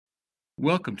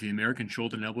Welcome to the American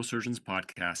Shoulder and Elbow Surgeons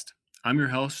podcast. I'm your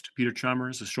host, Peter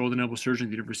Chalmers, a shoulder and elbow surgeon at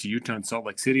the University of Utah in Salt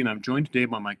Lake City, and I'm joined today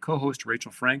by my co-host,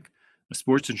 Rachel Frank, a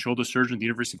sports and shoulder surgeon at the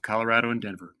University of Colorado in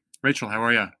Denver. Rachel, how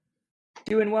are you?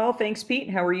 Doing well, thanks, Pete.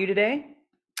 How are you today?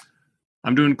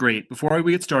 I'm doing great. Before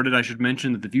we get started, I should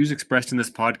mention that the views expressed in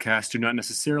this podcast do not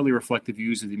necessarily reflect the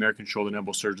views of the American Shoulder and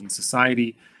Elbow Surgeons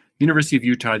Society, the University of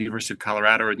Utah, the University of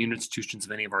Colorado, or the institutions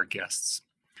of any of our guests.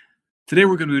 Today,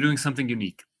 we're going to be doing something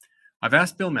unique. I've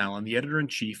asked Bill Mallon, the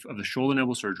editor-in-chief of the Shoulder and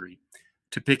Elbow Surgery,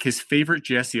 to pick his favorite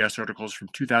JSCS articles from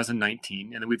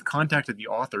 2019, and then we've contacted the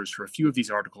authors for a few of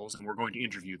these articles, and we're going to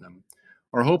interview them.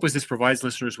 Our hope is this provides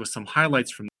listeners with some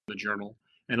highlights from the journal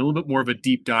and a little bit more of a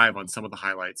deep dive on some of the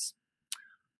highlights.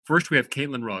 First, we have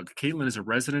Caitlin Rugg. Caitlin is a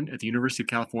resident at the University of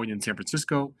California in San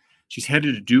Francisco. She's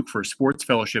headed to Duke for a sports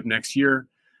fellowship next year,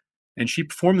 and she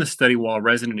performed this study while a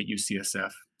resident at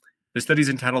UCSF. The study is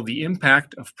entitled The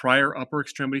Impact of Prior Upper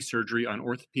Extremity Surgery on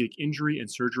Orthopedic Injury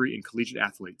and Surgery in Collegiate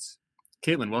Athletes.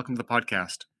 Caitlin, welcome to the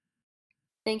podcast.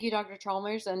 Thank you, Dr.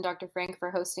 Chalmers and Dr. Frank,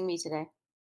 for hosting me today.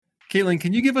 Caitlin,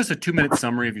 can you give us a 2-minute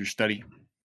summary of your study?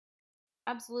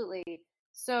 Absolutely.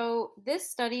 So this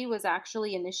study was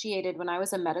actually initiated when I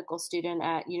was a medical student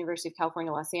at University of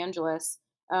California, Los Angeles.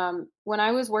 When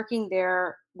I was working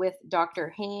there with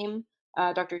Dr. Haim,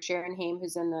 Dr. Sharon Haim,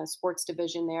 who's in the sports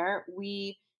division there,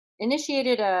 we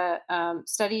initiated a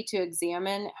study to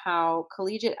examine how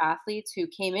collegiate athletes who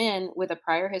came in with a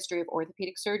prior history of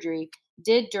orthopedic surgery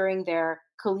did during their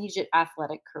collegiate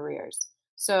athletic careers.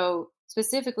 So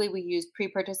specifically, we used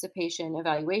pre-participation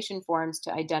evaluation forms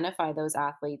to identify those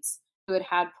athletes who had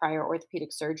had prior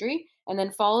orthopedic surgery and then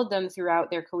followed them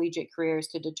throughout their collegiate careers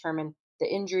to determine the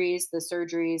injuries, the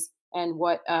surgeries, and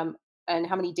and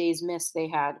how many days missed they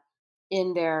had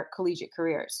in their collegiate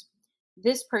careers.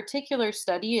 This particular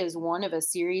study is one of a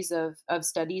series of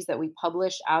studies that we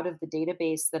published out of the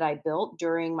database that I built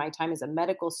during my time as a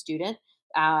medical student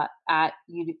at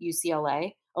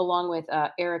UCLA, along with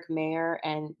Eric Mayer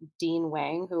and Dean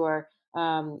Wang, who are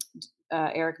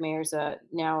Eric Mayer's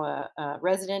now a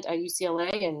resident at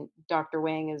UCLA, and Dr.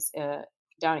 Wang is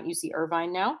down at UC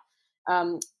Irvine now.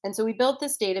 And so we built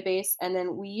this database, and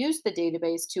then we used the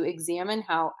database to examine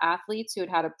how athletes who had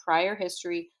had a prior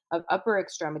history of upper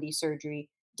extremity surgery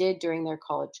did during their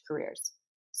college careers.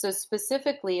 So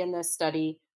specifically in this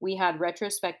study, we had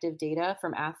retrospective data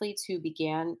from athletes who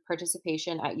began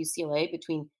participation at UCLA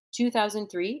between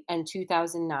 2003 and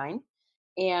 2009.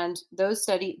 And those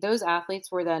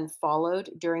athletes were then followed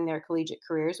during their collegiate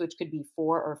careers, which could be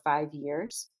 4 or 5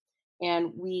 years.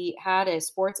 And we had a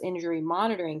sports injury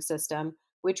monitoring system,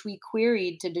 which we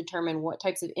queried to determine what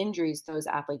types of injuries those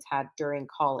athletes had during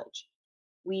college.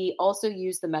 We also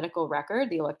used the medical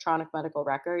record, the electronic medical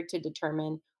record, to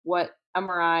determine what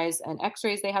MRIs and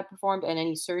X-rays they had performed and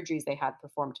any surgeries they had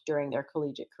performed during their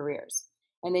collegiate careers.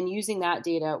 And then using that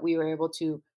data, we were able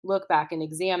to look back and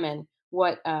examine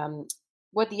what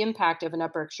the impact of an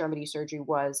upper extremity surgery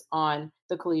was on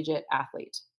the collegiate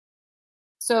athlete.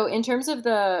 So in terms of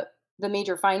the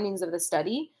major findings of the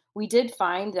study, we did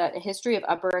find that a history of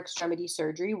upper extremity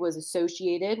surgery was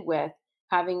associated with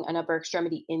having an upper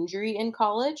extremity injury in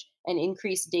college and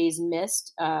increased days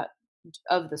missed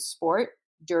of the sport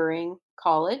during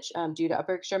college due to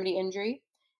upper extremity injury.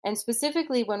 And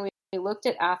specifically, when we looked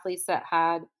at athletes that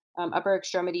had upper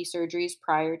extremity surgeries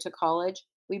prior to college,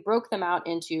 we broke them out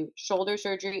into shoulder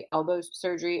surgery, elbow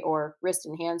surgery, or wrist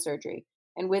and hand surgery.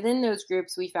 And within those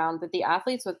groups, we found that the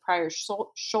athletes with prior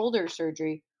shoulder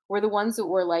surgery were the ones that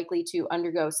were likely to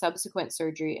undergo subsequent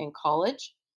surgery in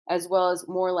college, as well as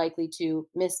more likely to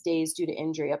miss days due to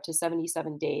injury, up to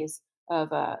 77 days of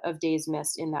days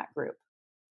missed in that group.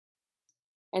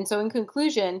 And so in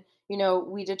conclusion,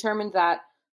 we determined that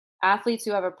athletes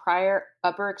who have a prior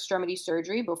upper extremity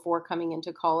surgery before coming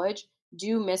into college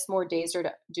do miss more days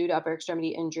due to upper extremity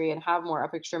injury and have more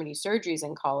upper extremity surgeries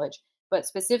in college. But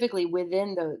specifically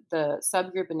within the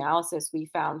subgroup analysis, we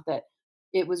found that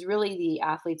it was really the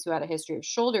athletes who had a history of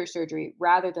shoulder surgery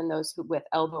rather than those with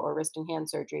elbow or wrist and hand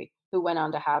surgery who went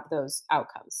on to have those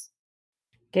outcomes.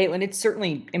 Caitlin, it's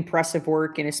certainly impressive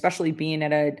work, and especially being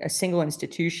at a single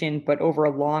institution, but over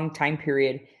a long time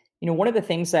period. One of the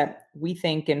things that we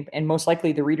think, and most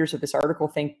likely the readers of this article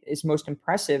think is most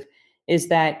impressive, is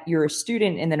that you're a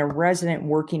student and then a resident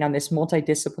working on this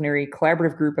multidisciplinary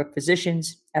collaborative group of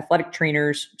physicians, athletic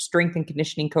trainers, strength and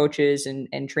conditioning coaches,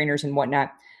 and trainers and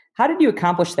whatnot. How did you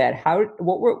accomplish that? How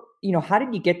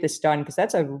did you get this done? Because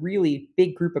that's a really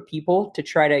big group of people to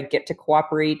try to get to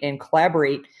cooperate and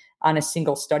collaborate on a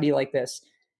single study like this,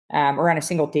 or on a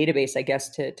single database, I guess,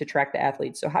 to track the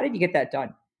athletes. So how did you get that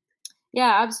done?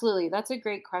 Yeah, absolutely. That's a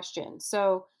great question.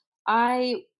 So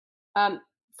I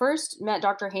first met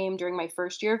Dr. Haim during my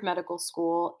first year of medical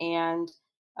school and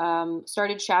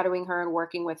started shadowing her and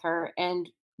working with her, and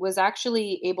was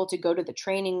actually able to go to the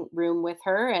training room with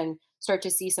her and start to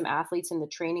see some athletes in the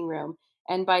training room.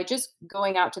 And by just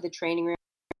going out to the training room,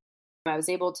 I was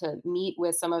able to meet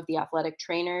with some of the athletic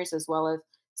trainers as well as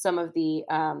some of the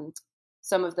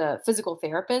some of the physical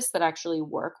therapists that actually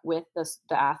work with the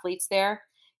athletes there.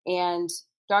 And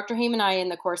Dr. Haim and I, in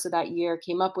the course of that year,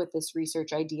 came up with this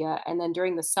research idea. And then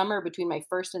during the summer between my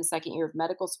first and second year of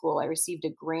medical school, I received a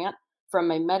grant from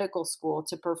my medical school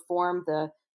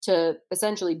to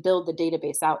essentially build the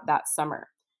database out that summer.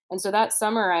 And so that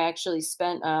summer, I actually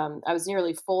spent, I was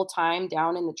nearly full time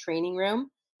down in the training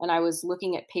room, and I was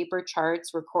looking at paper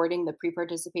charts, recording the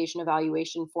pre-participation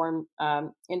evaluation form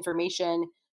information,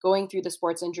 going through the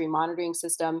sports injury monitoring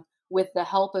system with the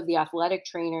help of the athletic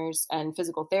trainers and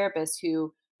physical therapists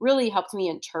who really helped me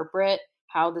interpret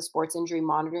how the sports injury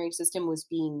monitoring system was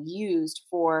being used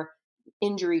for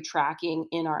injury tracking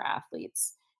in our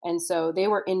athletes. And so they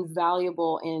were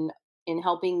invaluable in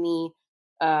helping me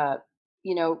uh,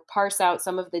 parse out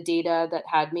some of the data that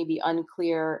had maybe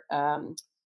unclear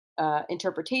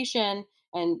interpretation,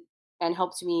 and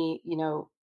helped me,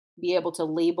 be able to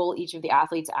label each of the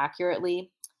athletes accurately.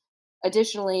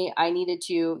 Additionally, I needed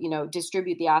to,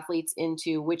 distribute the athletes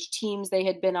into which teams they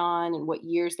had been on and what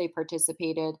years they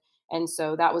participated, and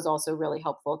so that was also really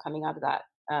helpful coming out of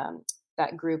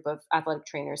that group of athletic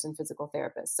trainers and physical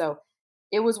therapists. So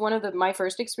it was one of my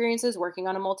first experiences working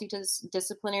on a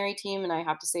multidisciplinary team, and I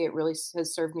have to say it really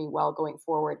has served me well going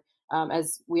forward.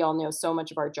 As we all know, so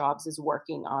much of our jobs is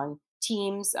working on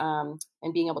teams and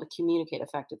being able to communicate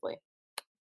effectively.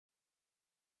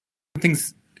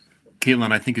 Things,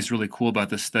 Caitlin, I think is really cool about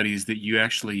this study is that you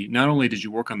actually, not only did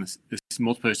you work on this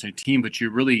multidisciplinary team, but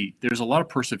there's a lot of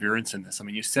perseverance in this. I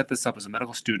mean, you set this up as a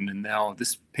medical student, and now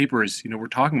this paper is, we're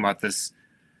talking about this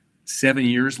 7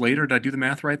 years later. Did I do the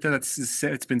math right there?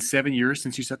 It's been 7 years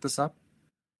since you set this up?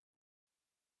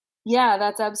 Yeah,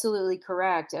 that's absolutely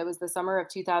correct. It was the summer of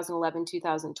 2011,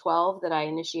 2012 that I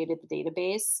initiated the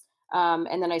database.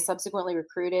 And then I subsequently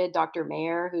recruited Dr.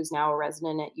 Mayer, who's now a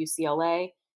resident at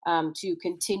UCLA, to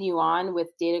continue on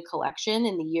with data collection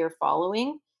in the year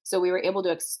following. So we were able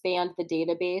to expand the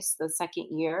database the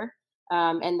second year.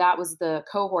 And that was the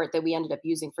cohort that we ended up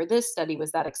using for this study,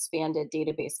 was that expanded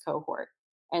database cohort.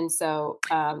 And so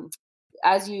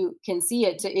as you can see,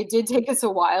 it did take us a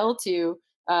while to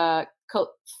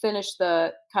finish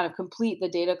complete the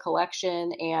data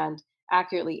collection and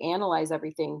accurately analyze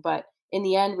everything. But in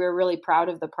the end, we're really proud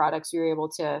of the products we were able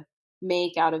to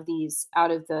make out of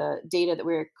the data that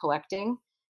we were collecting.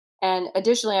 And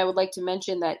additionally, I would like to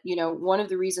mention that, one of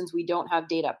the reasons we don't have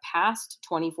data past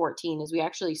 2014 is we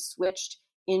actually switched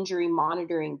injury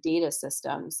monitoring data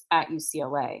systems at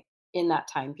UCLA in that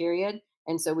time period.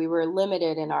 And so we were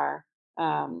limited in our,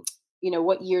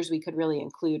 what years we could really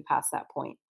include past that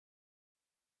point.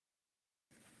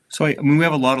 So, I mean, we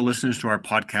have a lot of listeners to our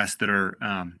podcast that are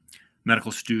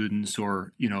medical students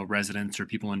or, residents or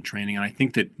people in training. And I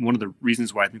think that one of the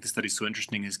reasons why I think the study is so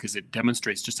interesting is because it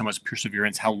demonstrates just how much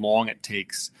perseverance, how long it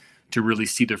takes to really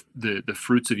see the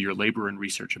fruits of your labor and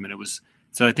research. I mean,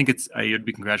 so I think I'd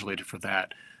be congratulated for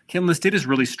that. Caitlin, this data is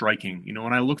really striking.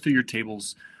 When I look through your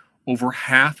tables, over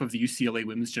half of the UCLA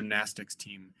women's gymnastics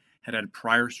team had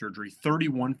prior surgery.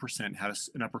 31% had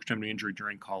an upper extremity injury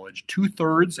during college.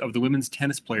 2/3 of the women's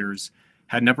tennis players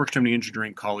had an upper extremity injury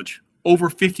during college. Over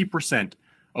 50%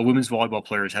 of women's volleyball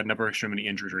players had an upper extremity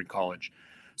injury during college.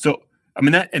 So, I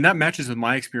mean, that matches with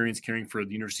my experience caring for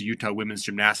the University of Utah women's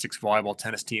gymnastics, volleyball,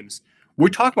 tennis teams. We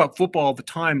talk about football all the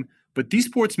time, but these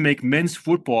sports make men's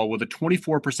football with a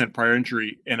 24% prior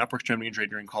injury and upper extremity injury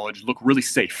during college look really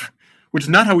safe, which is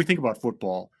not how we think about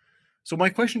football. So my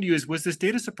question to you is, was this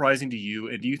data surprising to you?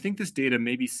 And do you think this data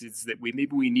maybe says that we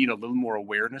need a little more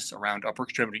awareness around upper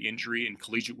extremity injury in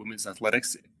collegiate women's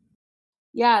athletics?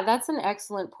 Yeah, that's an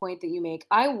excellent point that you make.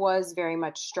 I was very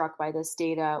much struck by this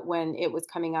data when it was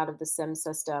coming out of the SIM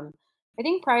system. I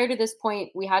think prior to this point,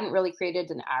 we hadn't really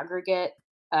created an aggregate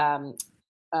um,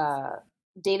 uh,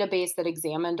 database that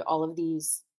examined all of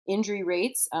these injury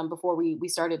rates before we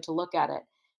started to look at it.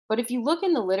 But if you look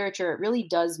in the literature, it really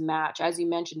does match, as you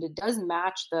mentioned, it does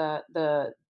match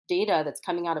the data that's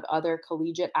coming out of other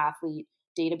collegiate athlete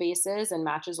databases and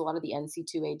matches a lot of the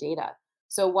NC2A data.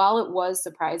 So while it was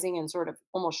surprising and sort of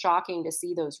almost shocking to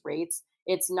see those rates,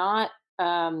 it's not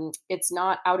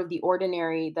out of the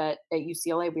ordinary that at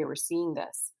UCLA we were seeing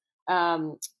this.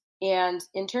 Um, and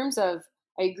in terms of,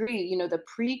 I agree, the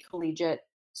pre-collegiate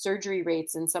surgery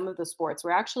rates in some of the sports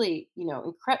were actually,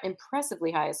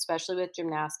 impressively high, especially with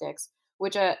gymnastics,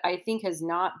 which I think has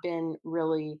not been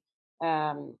really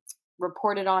um,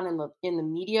 reported on in the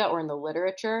media or in the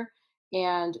literature.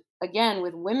 And again,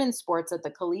 with women's sports at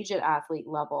the collegiate athlete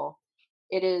level,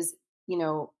 it is, you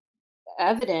know,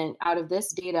 evident out of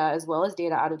this data as well as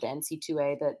data out of the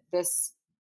NC2A that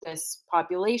this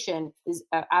population is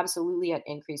absolutely at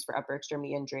increase for upper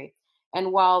extremity injury.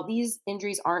 And while these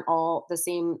injuries aren't all the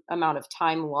same amount of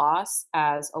time loss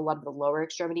as a lot of the lower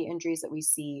extremity injuries that we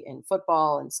see in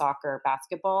football and soccer,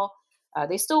 basketball,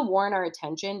 they still warrant our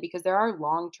attention because there are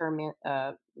long-term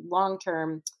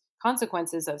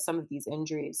consequences of some of these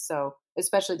injuries. So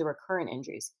especially the recurrent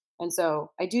injuries. And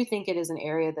so I do think it is an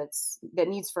area that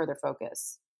needs further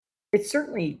focus. It's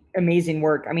certainly amazing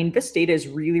work. I mean, this data is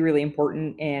really, really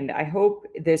important, and I hope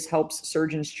this helps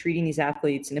surgeons treating these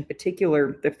athletes, and in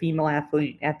particular, the female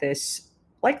athlete at this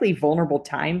likely vulnerable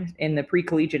time in the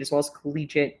pre-collegiate as well as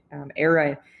collegiate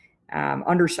era.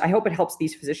 I hope it helps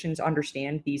these physicians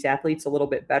understand these athletes a little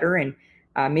bit better and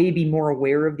maybe be more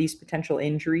aware of these potential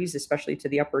injuries, especially to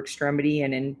the upper extremity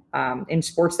and in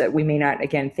sports that we may not,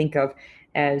 again, think of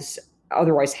as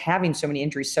otherwise having so many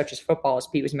injuries, such as football, as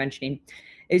Pete was mentioning.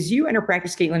 As you enter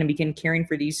practice, Caitlin, and begin caring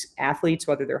for these athletes,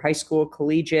 whether they're high school,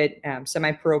 collegiate,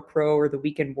 semi-pro, pro, or the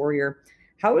weekend warrior,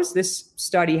 how is this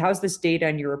study, how is this data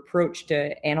and your approach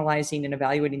to analyzing and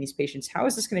evaluating these patients, how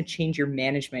is this going to change your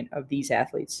management of these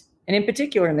athletes? And in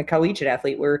particular, in the collegiate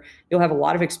athlete, where you'll have a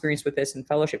lot of experience with this in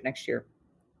fellowship next year.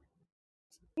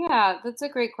 Yeah, that's a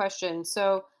great question.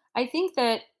 So I think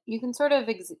that you can sort of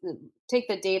take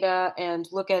the data and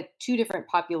look at two different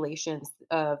populations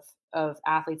of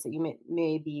athletes that you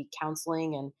may be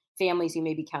counseling and families you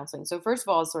may be counseling. So first of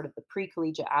all, is sort of the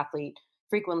pre-collegiate athlete,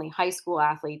 frequently high school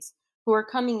athletes who are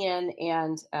coming in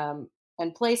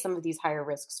and play some of these higher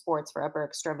risk sports for upper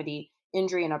extremity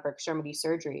injury and upper extremity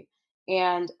surgery.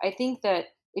 And I think that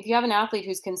if you have an athlete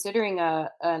who's considering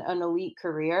an elite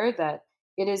career, that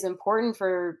it is important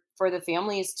for the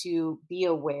families to be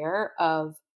aware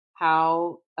of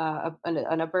how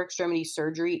an upper extremity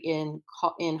surgery in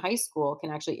high school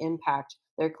can actually impact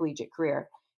their collegiate career.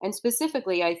 And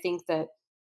specifically, I think that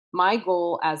my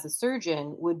goal as a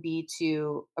surgeon would be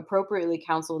to appropriately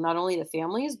counsel not only the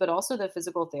families, but also the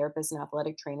physical therapists and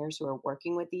athletic trainers who are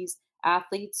working with these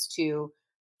athletes to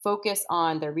focus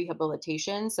on their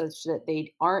rehabilitation such that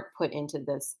they aren't put into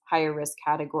this higher risk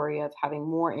category of having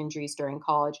more injuries during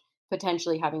college,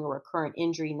 potentially having a recurrent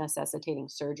injury necessitating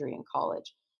surgery in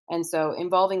college. And so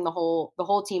involving the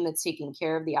whole team that's taking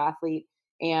care of the athlete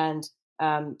and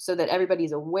so that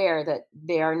everybody's aware that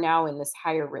they are now in this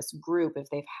higher risk group if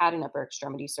they've had an upper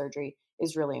extremity surgery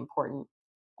is really important.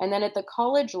 And then at the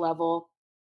college level,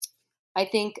 I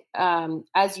think,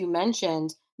 as you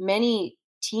mentioned, many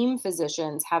team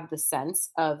physicians have the sense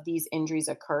of these injuries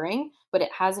occurring, but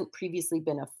it hasn't previously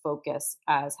been a focus,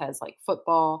 as has like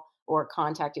football or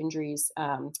contact injuries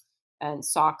and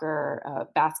soccer,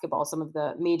 basketball, some of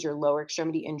the major lower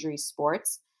extremity injury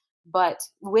sports. But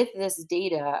with this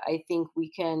data, I think we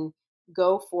can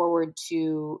go forward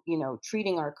to,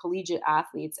 treating our collegiate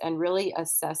athletes and really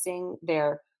assessing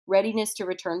their readiness to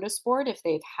return to sport if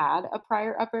they've had a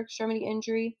prior upper extremity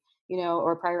injury,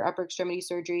 or prior upper extremity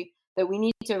surgery, that we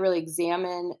need to really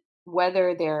examine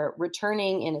whether they're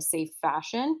returning in a safe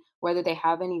fashion, whether they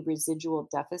have any residual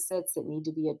deficits that need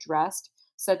to be addressed,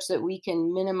 such that we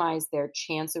can minimize their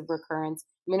chance of recurrence,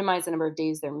 minimize the number of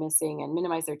days they're missing, and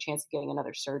minimize their chance of getting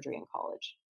another surgery in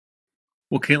college.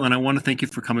 Well, Caitlin, I want to thank you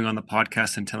for coming on the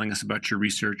podcast and telling us about your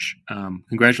research.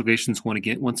 Congratulations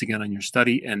once again on your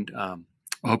study, and I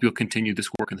hope you'll continue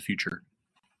this work in the future.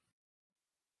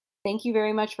 Thank you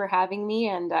very much for having me,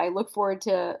 and I look forward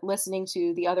to listening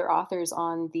to the other authors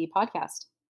on the podcast.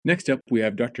 Next up, we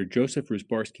have Dr. Joseph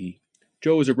Ruzbarksy.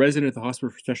 Joe was a resident at the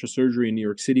Hospital for Special Surgery in New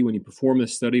York City when he performed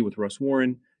this study with Russ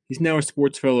Warren. He's now a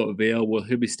sports fellow at Vail, where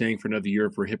he'll be staying for another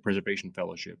year for a hip preservation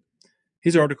fellowship.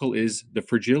 His article is The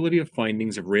Fragility of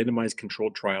Findings of Randomized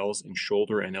Controlled Trials in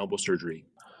Shoulder and Elbow Surgery.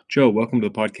 Joe, welcome to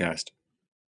the podcast.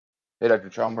 Hey, Dr.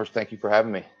 Chalmers, thank you for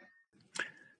having me.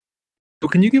 So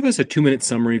can you give us a 2-minute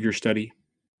summary of your study?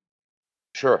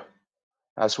 Sure.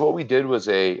 So what we did was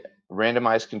a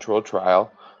randomized controlled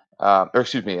trial, a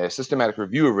systematic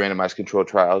review of randomized controlled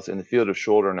trials in the field of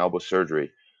shoulder and elbow surgery.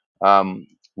 What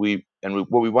we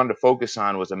wanted to focus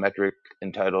on was a metric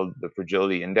entitled the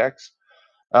Fragility Index,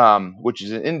 which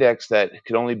is an index that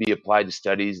could only be applied to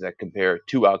studies that compare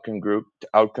two outcome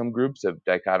groups of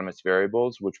dichotomous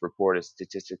variables, which report a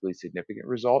statistically significant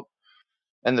result.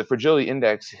 And the fragility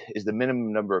index is the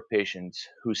minimum number of patients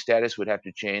whose status would have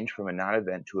to change from a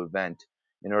non-event to event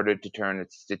in order to turn a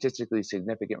statistically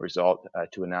significant result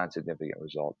to a non-significant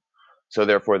result. So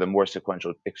therefore, the more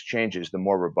sequential exchanges, the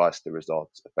more robust the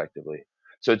results effectively.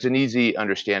 So it's an easy,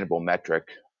 understandable metric.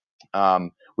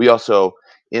 We also,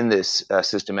 in this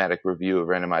systematic review of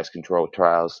randomized controlled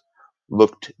trials,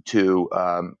 looked to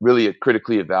really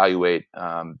critically evaluate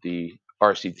the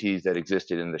RCTs that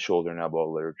existed in the shoulder and elbow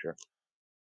literature.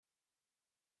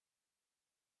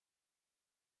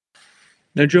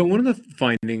 Now, Joe, one of the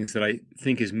findings that I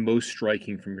think is most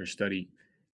striking from your study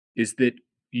is that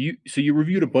you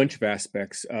reviewed a bunch of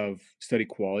aspects of study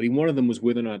quality. One of them was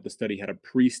whether or not the study had a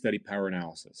pre-study power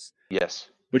analysis. Yes.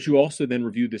 But you also then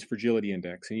reviewed this fragility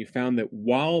index, and you found that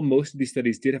while most of these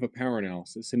studies did have a power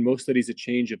analysis, in most studies a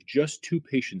change of just 2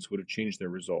 patients would have changed their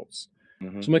results.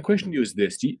 Mm-hmm. So my question to you is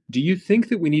this: do you think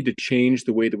that we need to change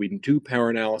the way that we do power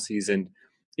analyses? And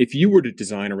if you were to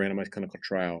design a randomized clinical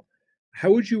trial,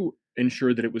 how would you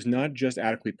ensure that it was not just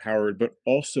adequately powered, but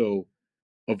also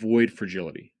avoid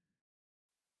fragility?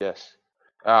 Yes.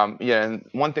 Yeah, and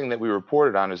one thing that we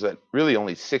reported on is that really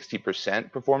only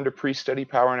 60% performed a pre-study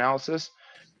power analysis.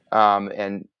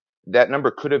 And that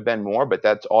number could have been more, but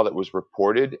that's all that was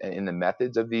reported in the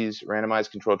methods of these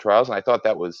randomized controlled trials. And I thought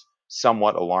that was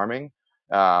somewhat alarming,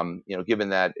 given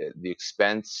that the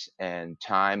expense and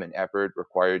time and effort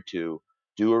required to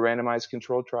do a randomized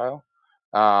controlled trial.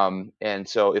 And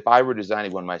so if I were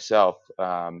designing one myself,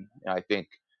 I think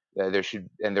there should,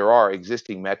 and there are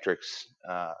existing metrics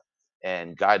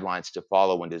and guidelines to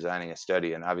follow when designing a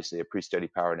study. And obviously a pre-study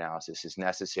power analysis is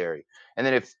necessary. And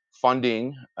then if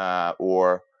funding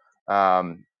or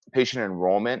patient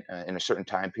enrollment in a certain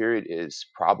time period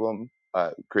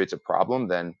creates a problem,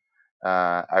 then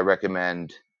I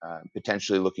recommend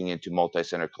potentially looking into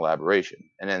multi-center collaboration.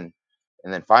 And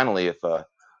then finally, if a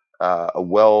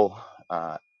well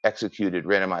executed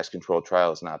randomized controlled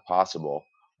trial is not possible,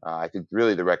 I think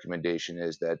really the recommendation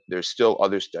is that there's still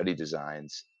other study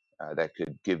designs that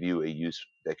could give you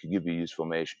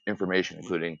useful information,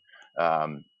 including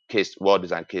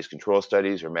well-designed case control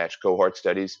studies or matched cohort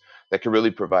studies that can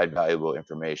really provide valuable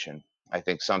information. I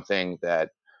think something that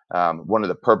one of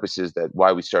the purposes that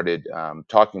why we started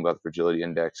talking about the fragility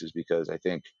index is because I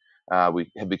think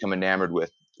we have become enamored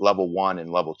with level 1 and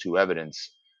level 2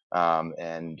 evidence,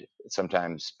 and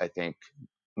sometimes I think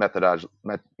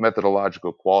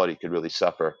methodological quality could really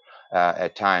suffer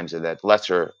at times, and that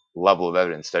lesser level of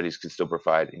evidence studies can still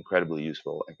provide incredibly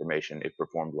useful information if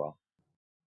performed well.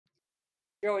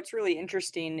 Joe, it's really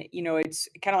interesting. It's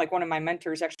kind of like one of my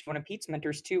mentors, actually one of Pete's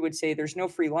mentors too, would say there's no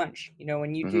free lunch.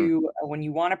 When you Mm-hmm. when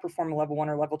you want to perform a level 1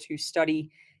 or level 2 study,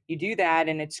 you do that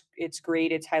and it's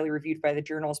great. It's highly reviewed by the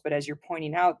journals. But as you're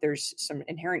pointing out, there's some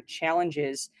inherent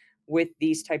challenges with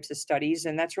these types of studies.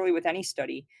 And that's really with any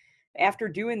study. After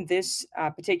doing this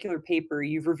particular paper,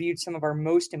 you've reviewed some of our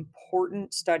most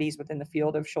important studies within the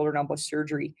field of shoulder and elbow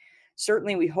surgery.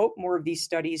 Certainly, we hope more of these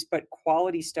studies, but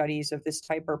quality studies of this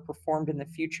type are performed in the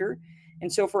future.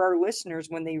 And so, for our listeners,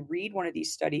 when they read one of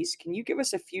these studies, can you give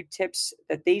us a few tips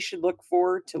that they should look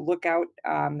for to look out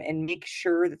and make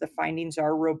sure that the findings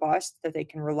are robust, that they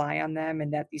can rely on them,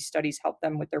 and that these studies help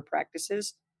them with their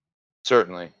practices?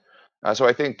 Certainly. So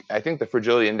I think the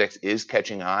fragility index is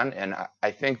catching on, and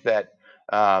I think that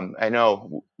I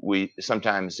know we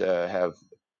sometimes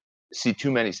see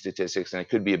too many statistics, and it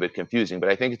could be a bit confusing. But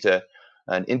I think it's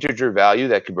an integer value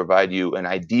that could provide you an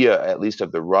idea, at least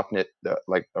of the roughness,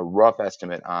 like a rough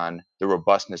estimate on the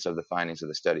robustness of the findings of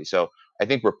the study. So I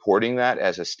think reporting that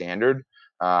as a standard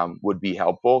would be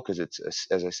helpful because it's,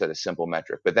 as I said, a simple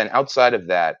metric. But then outside of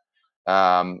that,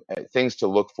 things to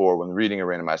look for when reading a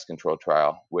randomized controlled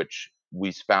trial, which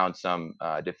we found some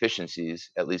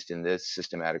deficiencies, at least in this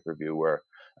systematic review, where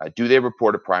do they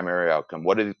report a primary outcome?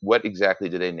 What exactly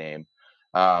do they name?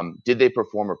 Did they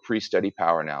perform a pre-study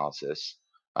power analysis?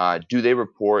 Do they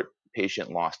report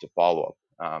patient loss to follow-up?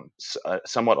 A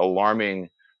somewhat alarming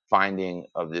finding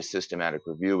of this systematic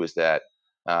review is that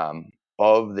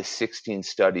of the 16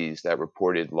 studies that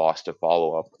reported loss to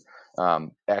follow-up,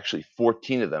 actually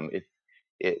 14 of them,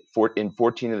 in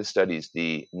 14 of the studies,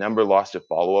 the number lost to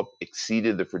follow-up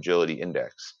exceeded the fragility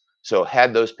index. So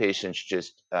had those patients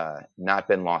just not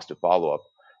been lost to follow-up,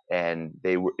 and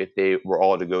if they were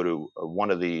all to go to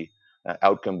one of the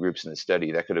outcome groups in the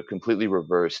study, that could have completely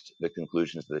reversed the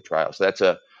conclusions of the trial. So that's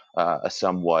a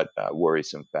somewhat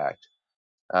worrisome fact.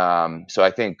 So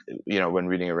I think, when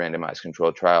reading a randomized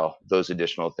controlled trial, those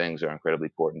additional things are incredibly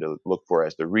important to look for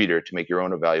as the reader to make your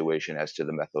own evaluation as to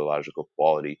the methodological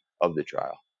quality of the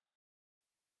trial.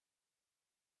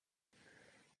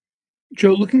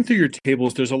 Joe, looking through your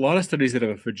tables, there's a lot of studies that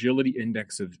have a fragility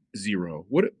index of 0.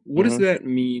 What does Mhm. that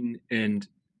mean? And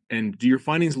do your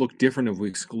findings look different if we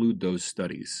exclude those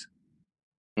studies?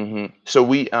 So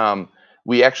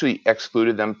We actually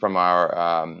excluded them from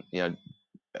our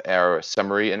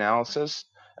summary analysis.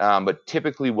 But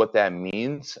typically, what that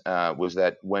means was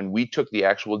that when we took the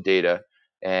actual data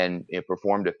and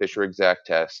performed a Fisher-Exact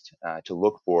test to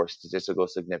look for statistical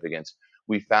significance,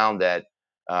 we found that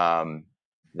the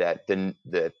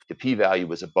p-value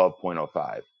was above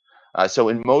 0.05. So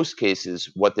in most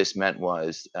cases, what this meant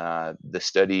was the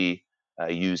study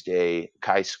used a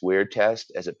chi-squared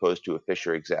test as opposed to a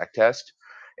Fisher-Exact test.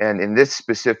 And in this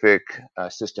specific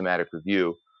systematic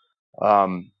review,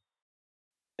 um,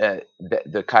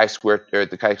 the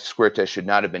chi-square test should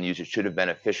not have been used. It should have been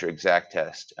a Fisher-Exact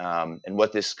test. And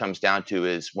what this comes down to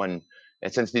is and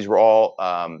since these were all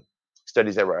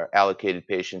studies that were allocated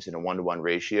patients in a 1-to-1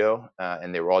 ratio,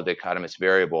 and they were all dichotomous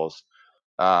variables,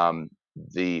 um,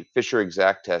 the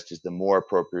Fisher-Exact test is the more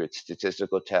appropriate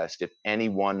statistical test if any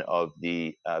one of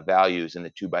the values in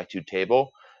the 2x2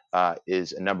 table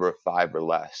is a number of 5 or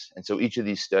less. And so each of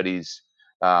these studies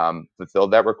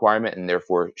fulfilled that requirement and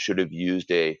therefore should have used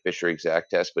a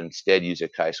Fisher-Exact test, but instead use a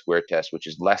chi-square test, which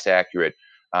is less accurate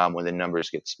when the numbers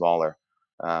get smaller.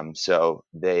 So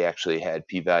they actually had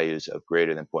p-values of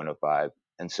greater than 0.05.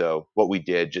 And so what we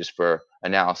did, just for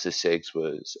analysis sakes,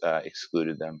 was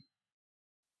excluded them.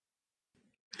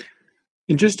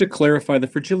 And just to clarify, the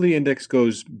fragility index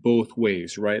goes both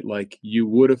ways, right? Like you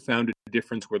would have found a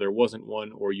difference where there wasn't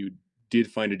one, or you did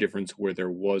find a difference where there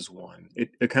was one.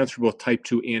 It accounts for both type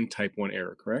 2 and type 1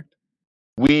 error, correct?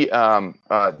 It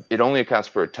only accounts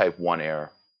for a type 1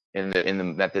 error in the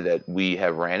method that we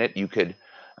have ran it. You could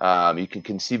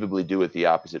conceivably do it the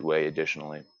opposite way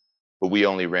additionally, but we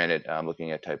only ran it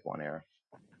looking at type 1 error.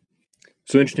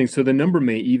 So interesting. So the number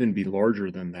may even be larger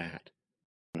than that.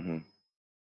 Mm-hmm.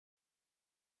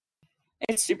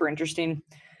 It's super interesting.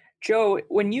 Joe,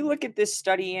 when you look at this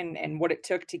study and what it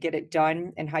took to get it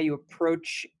done and how you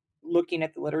approach looking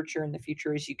at the literature in the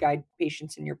future as you guide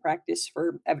patients in your practice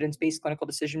for evidence-based clinical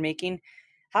decision making,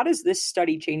 how does this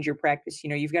study change your practice?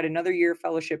 You've got another year of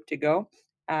fellowship to go,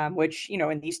 which,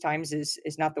 in these times is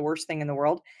not the worst thing in the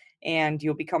world. And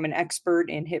you'll become an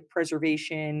expert in hip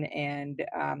preservation and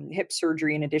hip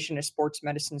surgery in addition to sports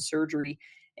medicine surgery.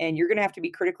 And you're going to have to be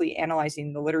critically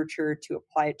analyzing the literature to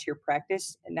apply it to your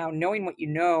practice. And now, knowing what you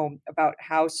know about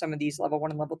how some of these level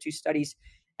 1 and level 2 studies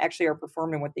actually are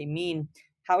performed and what they mean,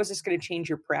 how is this going to change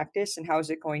your practice, and how is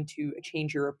it going to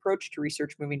change your approach to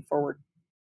research moving forward?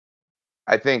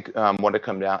 I think what it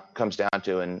comes down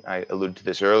to, and I alluded to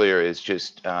this earlier, is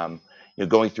just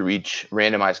going through each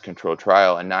randomized controlled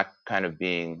trial and not kind of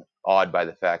being awed by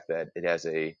the fact that it has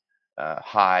a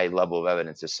high level of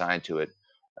evidence assigned to it,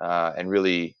 and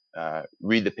really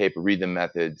read the paper, read the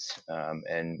methods,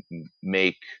 and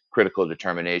make critical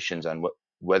determinations on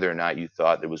whether or not you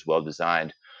thought it was well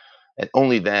designed, and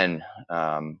only then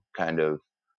kind of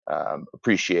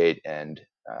appreciate and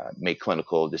make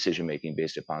clinical decision making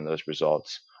based upon those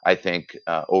results. I think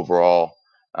overall,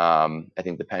 I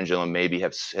think the pendulum maybe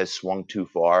has swung too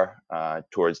far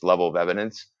towards level of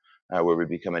evidence, where we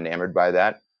become enamored by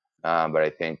that. But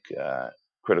I think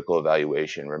critical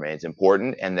evaluation remains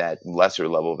important, and that lesser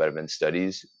level of evidence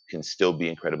studies can still be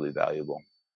incredibly valuable.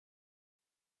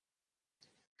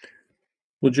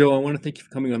 Well, Joe, I want to thank you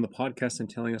for coming on the podcast and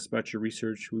telling us about your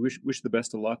research. We wish the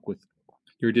best of luck with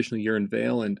your additional year in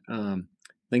Vail, and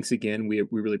thanks again. We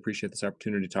really appreciate this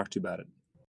opportunity to talk to you about it.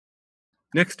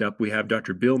 Next up, we have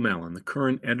Dr. Bill Mallon, the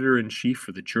current editor-in-chief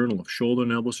for the Journal of Shoulder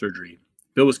and Elbow Surgery.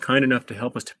 Bill was kind enough to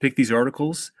help us to pick these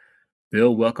articles.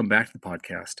 Bill, welcome back to the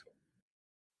podcast.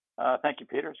 Thank you,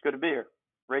 Peter. It's good to be here.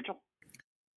 Rachel?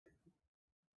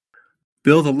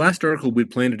 Bill, the last article we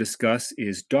plan to discuss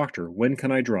is Doctor, When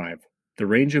Can I Drive? The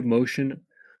Range of Motion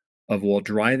of While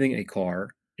Driving a Car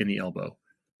in the Elbow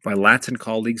by Latz and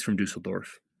colleagues from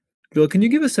Dusseldorf. Bill, can you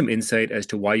give us some insight as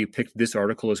to why you picked this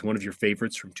article as one of your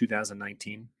favorites from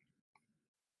 2019?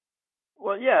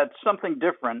 Well, yeah, it's something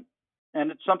different,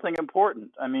 and it's something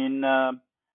important. I mean,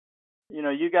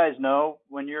 you guys know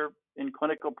when you're in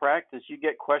clinical practice, you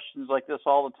get questions like this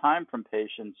all the time from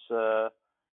patients.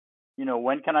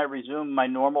 When can I resume my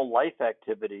normal life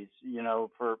activities?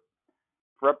 For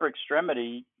upper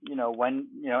extremity, when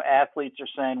athletes are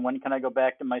saying, when can I go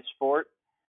back to my sport?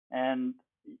 And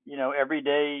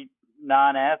everyday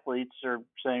non-athletes are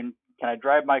saying, can I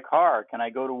drive my car? Can I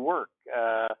go to work?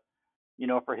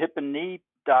 For hip and knee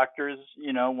doctors,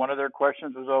 one of their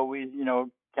questions was always,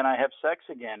 can I have sex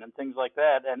again, and things like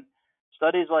that. And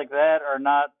studies like that are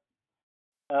not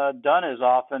done as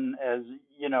often as,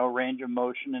 range of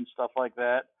motion and stuff like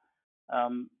that.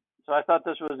 So I thought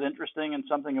this was interesting and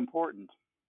something important.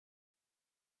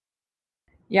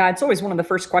 Yeah, it's always one of the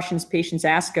first questions patients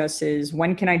ask us is,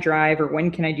 when can I drive or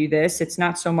when can I do this? It's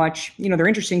not so much, they're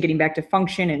interested in getting back to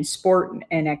function and sport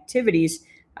and activities,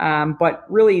 but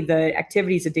really the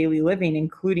activities of daily living,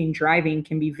 including driving,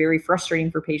 can be very frustrating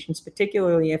for patients,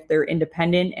 particularly if they're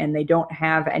independent and they don't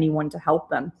have anyone to help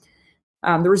them.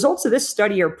 The results of this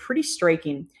study are pretty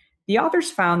striking. The authors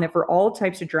found that for all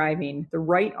types of driving, the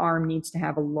right arm needs to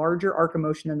have a larger arc of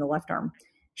motion than the left arm.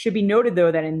 Should be noted,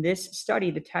 though, that in this study,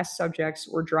 the test subjects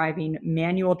were driving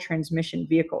manual transmission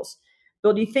vehicles.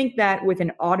 Bill, do you think that with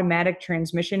an automatic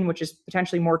transmission, which is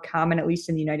potentially more common, at least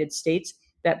in the United States,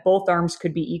 that both arms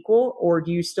could be equal, or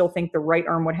do you still think the right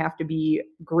arm would have to be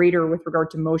greater with regard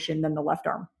to motion than the left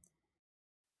arm?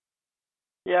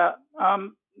 Yeah,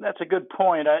 that's a good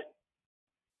point. I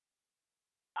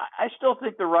still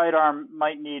think the right arm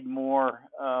might need more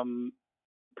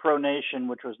pronation,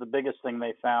 which was the biggest thing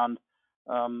they found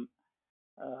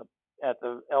at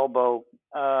the elbow.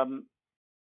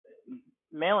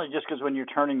 Mainly just because when you're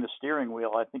turning the steering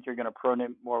wheel, I think you're going to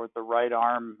pronate more with the right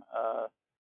arm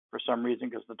for some reason,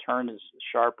 because the turn is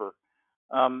sharper.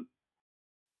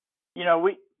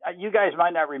 You guys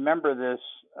might not remember this,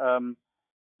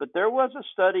 but there was a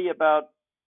study about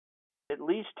at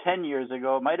least 10 years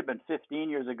ago, it might have been 15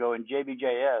 years ago in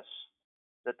JBJS,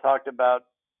 that talked about,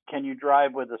 can you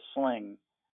drive with a sling?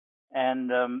 And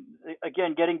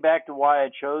again, getting back to why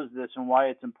I chose this and why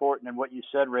it's important, and what you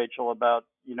said, Rachel, about,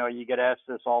 you get asked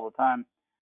this all the time.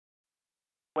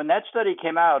 When that study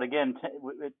came out, again,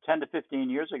 10 to 15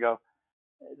 years ago,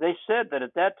 they said that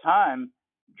at that time,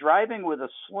 driving with a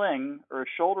sling or a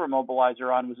shoulder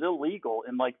immobilizer on was illegal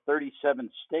in like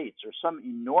 37 states, or some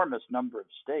enormous number of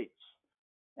states.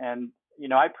 And,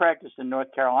 I practiced in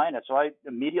North Carolina, so I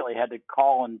immediately had to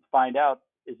call and find out,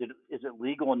 is it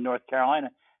legal in North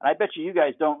Carolina? And I bet you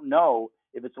guys don't know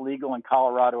if it's legal in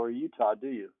Colorado or Utah, do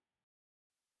you?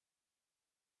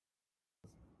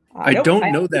 I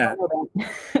don't know that.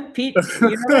 Pete, you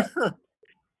know that?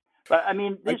 But I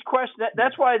mean, these questions,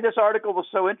 that's why this article was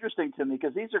so interesting to me,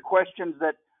 because these are questions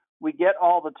that we get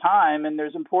all the time, and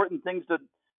there's important things to,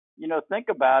 think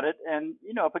about it. And,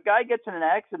 if a guy gets in an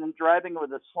accident driving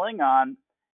with a sling on,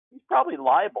 he's probably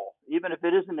liable, even if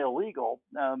it isn't illegal.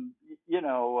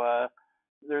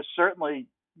 There's certainly,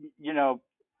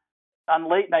 on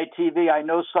late night TV, I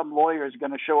know some lawyer is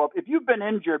going to show up. If you've been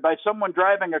injured by someone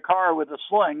driving a car with a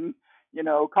sling,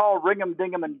 call Ring 'em,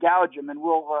 Ding 'em, and Gouge 'em, and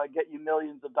we'll get you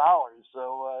millions of dollars.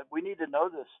 So we need to know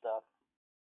this stuff.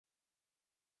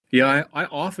 Yeah, I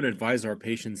often advise our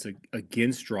patients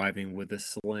against driving with a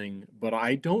sling, but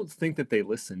I don't think that they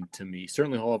listen to me.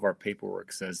 Certainly, all of our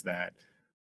paperwork says that.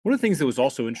 One of the things that was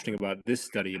also interesting about this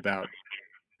study about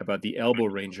the elbow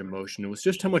range of motion was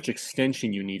just how much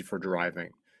extension you need for driving.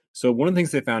 So one of the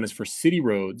things they found is for city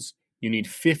roads, you need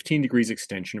 15 degrees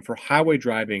extension. For highway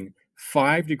driving,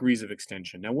 5 degrees of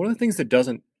extension. Now, one of the things that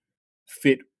doesn't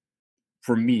fit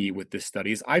for me with this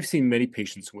study is I've seen many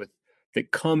patients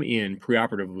that come in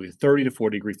preoperatively with 30 to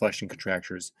 40 degree flexion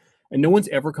contractures, and no one's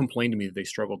ever complained to me that they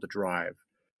struggle to drive.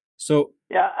 So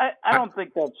yeah, I don't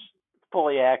think that's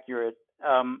fully accurate.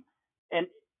 And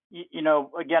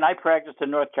again, I practiced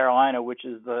in North Carolina, which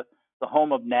is the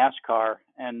home of NASCAR,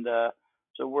 and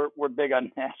so we're big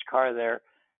on NASCAR there.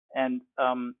 And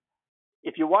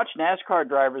if you watch NASCAR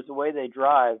drivers, the way they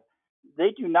drive,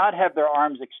 they do not have their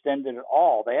arms extended at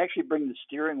all. They actually bring the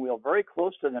steering wheel very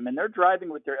close to them, and they're driving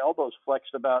with their elbows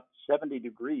flexed about 70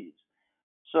 degrees.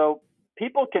 So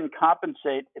people can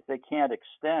compensate if they can't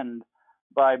extend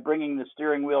by bringing the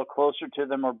steering wheel closer to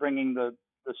them, or bringing the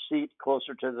seat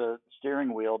closer to the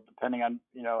steering wheel, depending on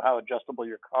how adjustable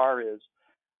your car is.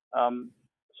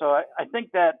 So I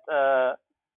think that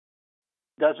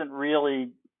doesn't really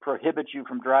prohibit you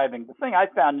from driving. The thing I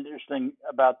found interesting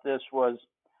about this was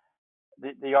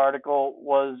the article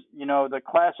was, the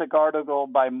classic article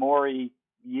by Morey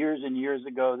years and years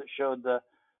ago that showed the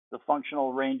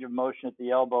functional range of motion at the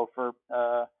elbow for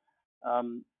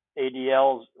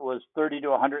ADLs was 30 to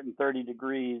 130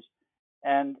 degrees.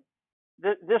 And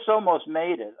this almost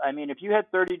made it. I mean, if you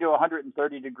had 30 to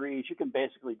 130 degrees, you can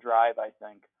basically drive, I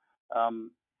think.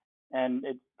 And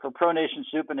for pronation,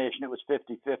 supination, it was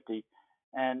 50-50.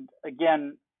 And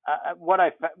again, what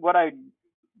I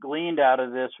gleaned out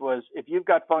of this was, if you've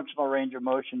got functional range of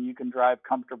motion, you can drive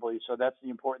comfortably. So that's the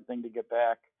important thing to get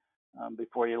back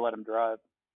before you let them drive.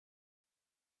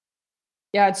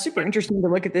 Yeah, it's super interesting to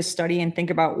look at this study and think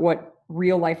about what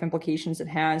real life implications it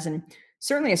has. And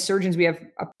certainly as surgeons, we have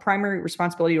a primary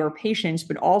responsibility to our patients,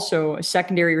 but also a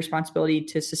secondary responsibility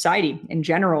to society in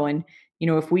general. And,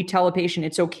 if we tell a patient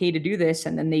it's okay to do this,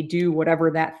 and then they do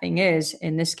whatever that thing is,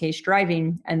 in this case,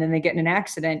 driving, and then they get in an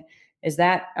accident, Is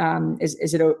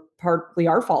it partly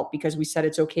our fault because we said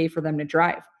it's okay for them to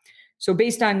drive? So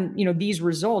based on, these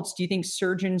results, do you think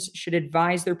surgeons should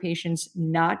advise their patients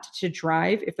not to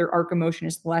drive if their arc of motion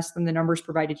is less than the numbers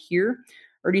provided here?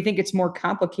 Or do you think it's more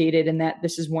complicated and that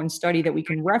this is one study that we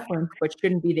can reference, but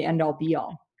shouldn't be the end all be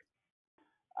all?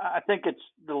 I think it's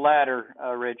the latter,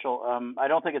 Rachel. I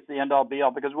don't think it's the end all be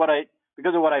all because of what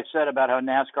I said about how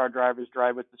NASCAR drivers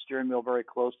drive with the steering wheel very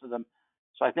close to them.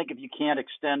 So I think if you can't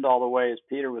extend all the way, as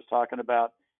Peter was talking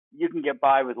about, you can get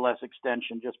by with less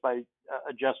extension just by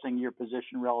adjusting your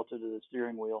position relative to the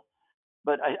steering wheel.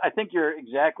 But I think you're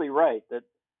exactly right that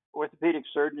orthopedic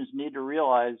surgeons need to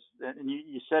realize, and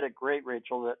you said it great,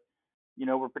 Rachel, that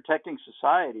we're protecting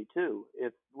society too.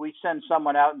 If we send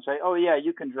someone out and say, "Oh yeah,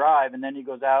 you can drive," and then he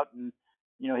goes out and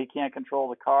he can't control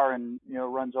the car and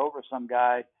runs over some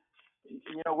guy,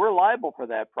 we're liable for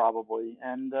that probably,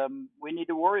 and we need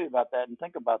to worry about that and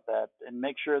think about that and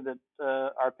make sure that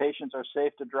our patients are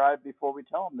safe to drive before we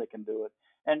tell them they can do it.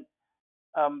 And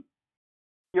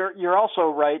you're also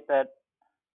right that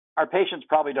our patients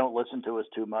probably don't listen to us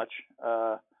too much.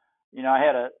 I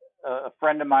had a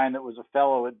friend of mine that was a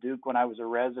fellow at Duke when I was a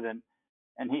resident,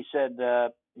 and he said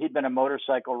he'd been a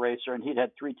motorcycle racer and he'd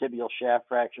had 3 tibial shaft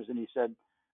fractures, and he said,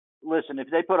 "Listen, if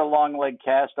they put a long leg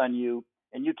cast on you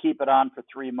and you keep it on for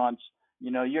 3 months,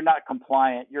 you're not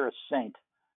compliant. You're a saint,"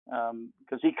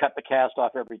 because he cut the cast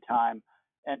off every time,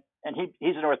 and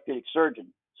he's an orthopedic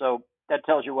surgeon, so that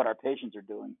tells you what our patients are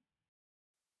doing.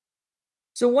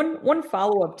 So one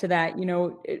follow up to that,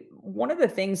 one of the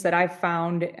things that I've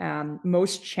found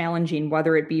most challenging,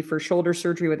 whether it be for shoulder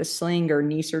surgery with a sling or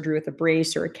knee surgery with a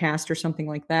brace or a cast or something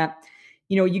like that,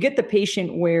 you get the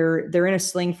patient where they're in a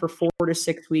sling for 4 to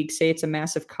 6 weeks, say it's a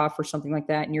massive cuff or something like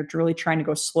that, and you're really trying to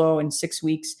go slow in 6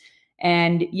 weeks.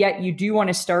 And yet you do want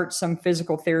to start some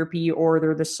physical therapy, or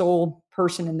they're the sole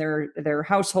person in their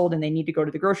household and they need to go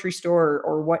to the grocery store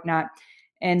or whatnot.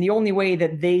 And the only way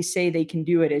that they say they can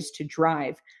do it is to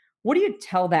drive. What do you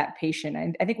tell that patient?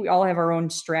 I think we all have our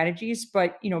own strategies,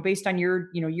 but based on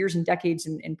your years and decades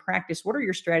in practice, what are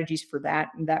your strategies for that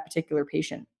particular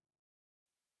patient?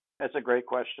 That's a great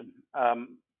question.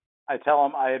 I tell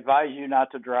them, I advise you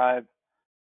not to drive,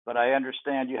 but I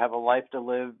understand you have a life to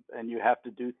live and you have to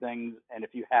do things. And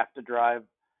if you have to drive,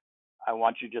 I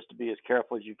want you just to be as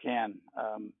careful as you can.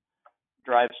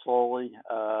 Drive slowly.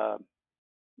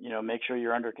 Make sure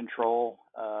you're under control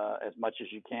as much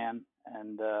as you can.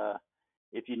 And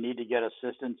if you need to get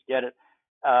assistance, get it.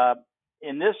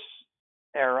 In this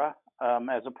era,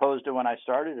 as opposed to when I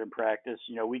started in practice,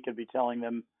 we could be telling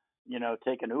them,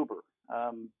 take an Uber,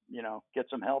 get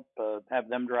some help, have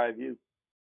them drive you.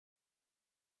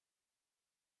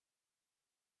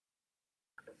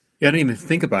 Yeah, I didn't even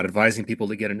think about advising people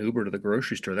to get an Uber to the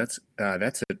grocery store. That's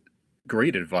a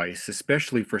great advice,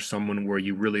 especially for someone where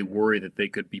you really worry that they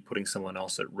could be putting someone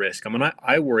else at risk. I mean,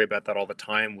 I worry about that all the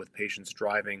time with patients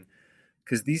driving,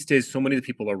 because these days so many of the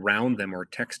people around them are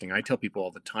texting. I tell people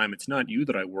all the time, it's not you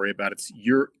that I worry about, it's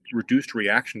your reduced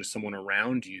reaction to someone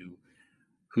around you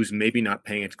who's maybe not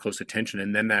paying close attention,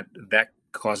 and then that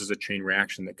causes a chain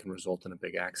reaction that can result in a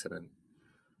big accident.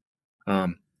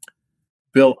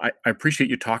 Bill, I appreciate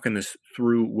you talking this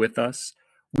through with us.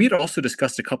 We had also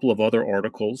discussed a couple of other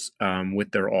articles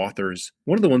with their authors.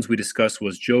 One of the ones we discussed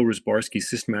was Joe Ruzbarksky's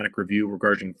systematic review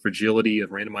regarding fragility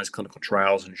of randomized clinical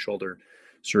trials in shoulder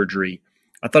surgery.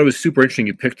 I thought it was super interesting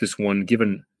you picked this one,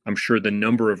 given, I'm sure, the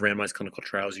number of randomized clinical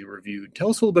trials you reviewed.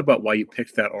 Tell us a little bit about why you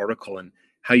picked that article and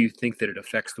how you think that it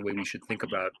affects the way we should think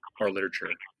about our literature.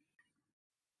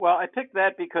 Well, I picked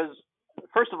that because,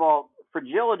 first of all,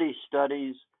 fragility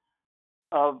studies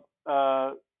of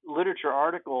literature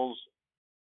articles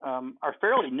are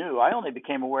fairly new. I only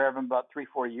became aware of them about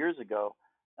 3-4 years ago.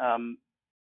 And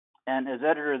as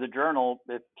editor of the journal,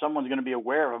 if someone's going to be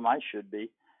aware of them, I should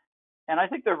be. And I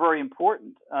think they're very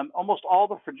important. Almost all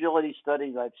the fragility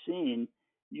studies I've seen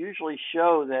usually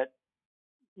show that,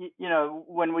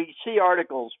 when we see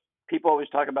articles, people always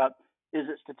talk about, is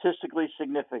it statistically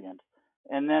significant?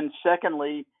 And then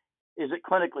secondly, is it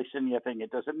clinically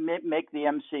significant? Does it make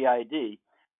the MCID?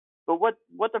 But what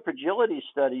the fragility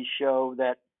studies show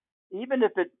that even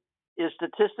if it is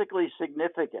statistically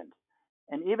significant,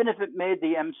 and even if it made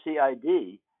the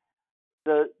MCID,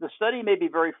 the study may be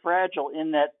very fragile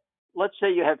in that, let's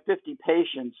say you have 50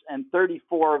 patients and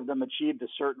 34 of them achieved a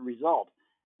certain result.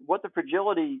 What the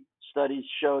fragility studies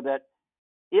show that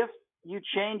if you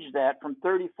change that from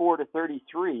 34 to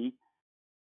 33,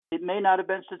 it may not have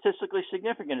been statistically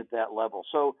significant at that level.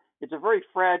 So it's a very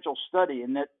fragile study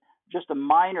in that just a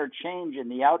minor change in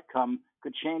the outcome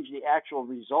could change the actual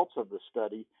results of the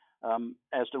study.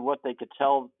 as to what they could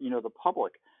tell, the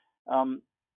public. And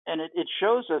it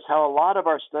shows us how a lot of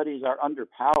our studies are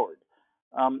underpowered.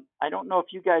 I don't know if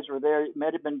you guys were there. It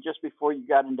might have been just before you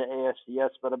got into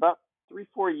ASES, but about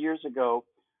 3-4 years ago,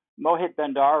 Mohit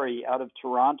Bhandari out of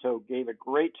Toronto gave a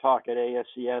great talk at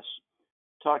ASES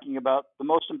talking about the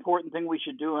most important thing we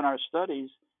should do in our studies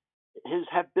is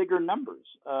have bigger numbers.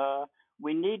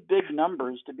 We need big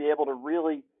numbers to be able to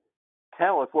really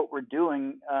tell if what we're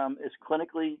doing is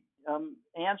clinically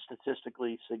and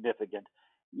statistically significant.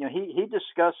 He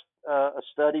discussed a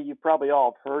study, you probably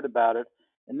all have heard about it,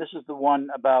 and this is the one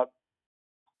about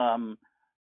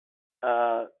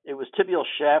it was tibial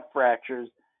shaft fractures,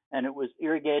 and it was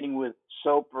irrigating with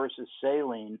soap versus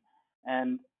saline.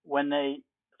 And when they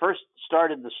first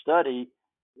started the study,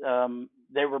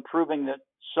 they were proving that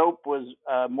soap was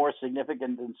more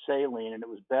significant than saline, and it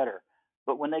was better.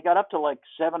 But when they got up to like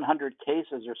 700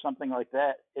 cases or something like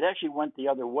that, it actually went the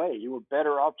other way. You were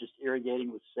better off just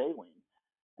irrigating with saline.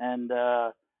 And,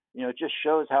 it just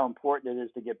shows how important it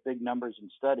is to get big numbers in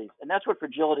studies. And that's what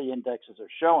fragility indexes are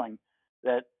showing,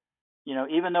 that,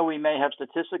 even though we may have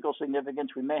statistical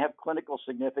significance, we may have clinical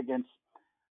significance,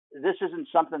 this isn't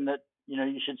something that,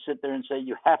 you should sit there and say,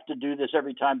 you have to do this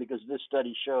every time because this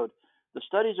study showed. The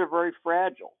studies are very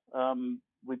fragile.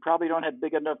 We probably don't have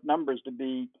big enough numbers to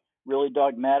be really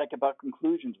dogmatic about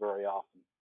conclusions very often.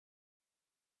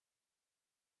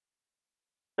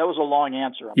 That was a long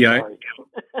answer. I'm sorry.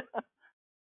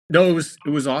 No, it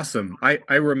was awesome.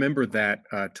 I remember that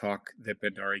talk that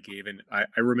Bhandari gave, and I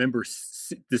remember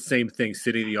the same thing,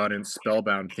 sitting in the audience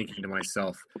spellbound, thinking to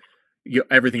myself,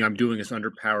 everything I'm doing is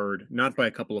underpowered, not by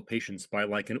a couple of patients, by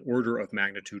like an order of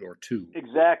magnitude or two.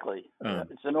 Exactly.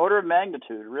 It's an order of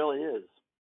magnitude. It really is.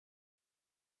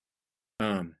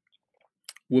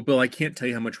 Well, Bill, I can't tell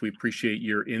you how much we appreciate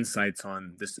your insights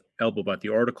on this elbow, about the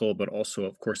article, but also,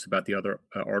 of course, about the other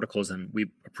articles. And we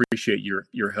appreciate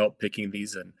your help picking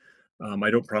these. And I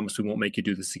don't promise we won't make you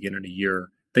do this again in a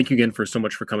year. Thank you again so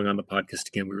much for coming on the podcast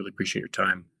again. We really appreciate your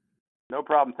time. No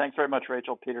problem. Thanks very much,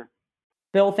 Rachel, Peter.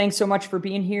 Bill, thanks so much for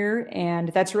being here.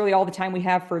 And that's really all the time we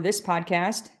have for this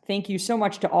podcast. Thank you so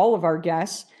much to all of our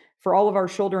guests. For all of our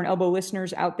shoulder and elbow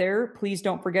listeners out there, please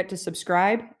don't forget to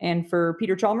subscribe. And for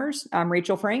Peter Chalmers, I'm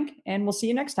Rachel Frank, and we'll see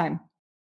you next time.